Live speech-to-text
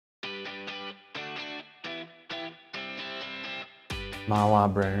My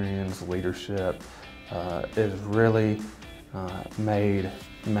librarian's leadership is really made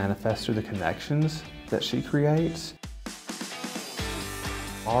manifest through the connections that she creates.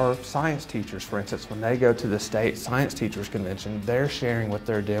 Our science teachers, for instance, when they go to the state science teachers convention, they're sharing what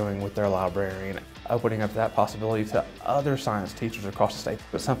they're doing with their librarian, opening up that possibility to other science teachers across the state.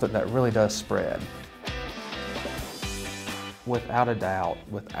 It's something that really does spread. Without a doubt,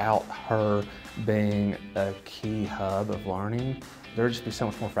 without her being a key hub of learning, there would just be so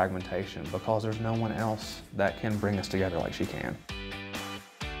much more fragmentation because there's no one else that can bring us together like she can.